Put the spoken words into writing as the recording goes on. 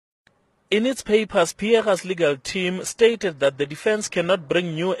In its papers, Phiyega's legal team stated that the defense cannot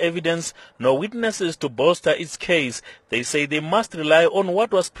bring new evidence nor witnesses to bolster its case. They say they must rely on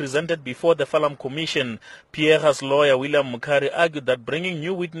what was presented before the Farlam Commission. Phiyega's lawyer, William Mukari, argued that bringing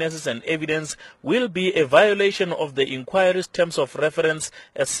new witnesses and evidence will be a violation of the inquiry's terms of reference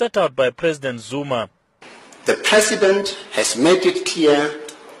as set out by President Zuma. The President has made it clear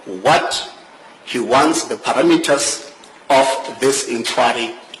what he wants the parameters of this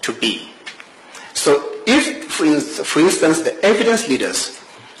inquiry to be. So if, for instance, the evidence leaders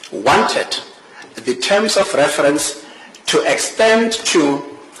wanted the terms of reference to extend to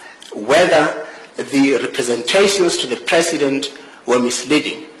whether the representations to the President were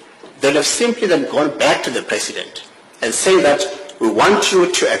misleading, they'll have simply then gone back to the President and say that we want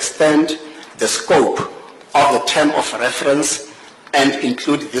you to extend the scope of the term of reference and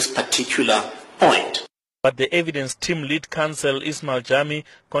include this particular point. But the evidence team lead counsel Ismail Jami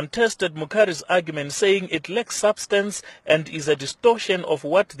contested Mukari's argument, saying it lacks substance and is a distortion of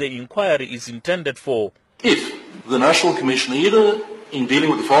what the inquiry is intended for. If the National Commission, either in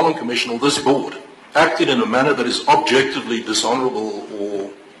dealing with the Farlam Commission or this board, acted in a manner that is objectively dishonourable or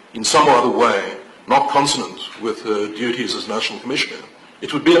in some other way not consonant with her duties as National Commissioner,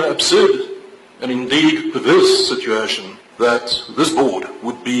 it would be an absurd and indeed perverse situation that this board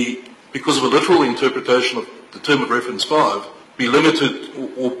would be, because of a literal interpretation of the term of reference 5, be limited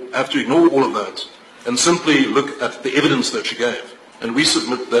or have to ignore all of that and simply look at the evidence that she gave. And we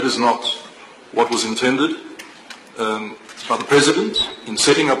submit that is not what was intended by the President in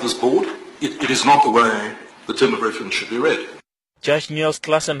setting up this board. It is not the way the term of reference should be read. Judge Niels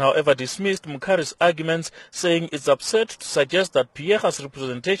Claassen, however, dismissed Mukari's arguments, saying it's absurd to suggest that Phiyega's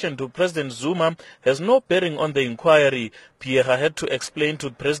representation to President Zuma has no bearing on the inquiry. Phiyega had to explain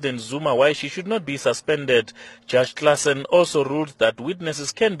to President Zuma why she should not be suspended. Judge Claassen also ruled that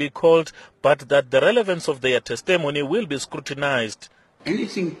witnesses can be called, but that the relevance of their testimony will be scrutinized.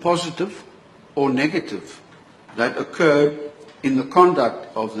 Anything positive or negative that occurred in the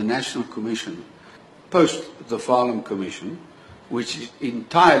conduct of the National Commission post the Farlam Commission, which is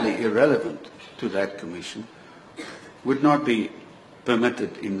entirely irrelevant to that commission, would not be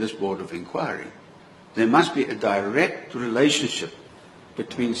permitted in this Board of Inquiry. There must be a direct relationship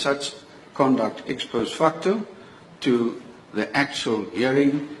between such conduct ex post facto to the actual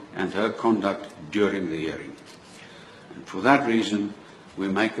hearing and her conduct during the hearing. And for that reason, we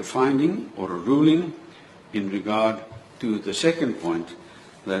make a finding or a ruling in regard to the second point,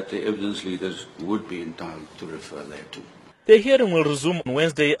 that the evidence leaders would be entitled to refer thereto. The hearing will resume on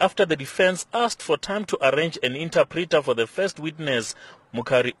Wednesday after the defense asked for time to arrange an interpreter for the first witness.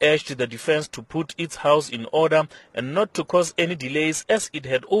 Mukari urged the defense to put its house in order and not to cause any delays, as it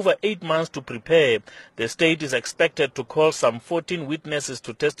had over 8 months to prepare. The state is expected to call some 14 witnesses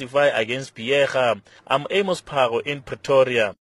to testify against Phiyega. I'm Amos Phago in Pretoria.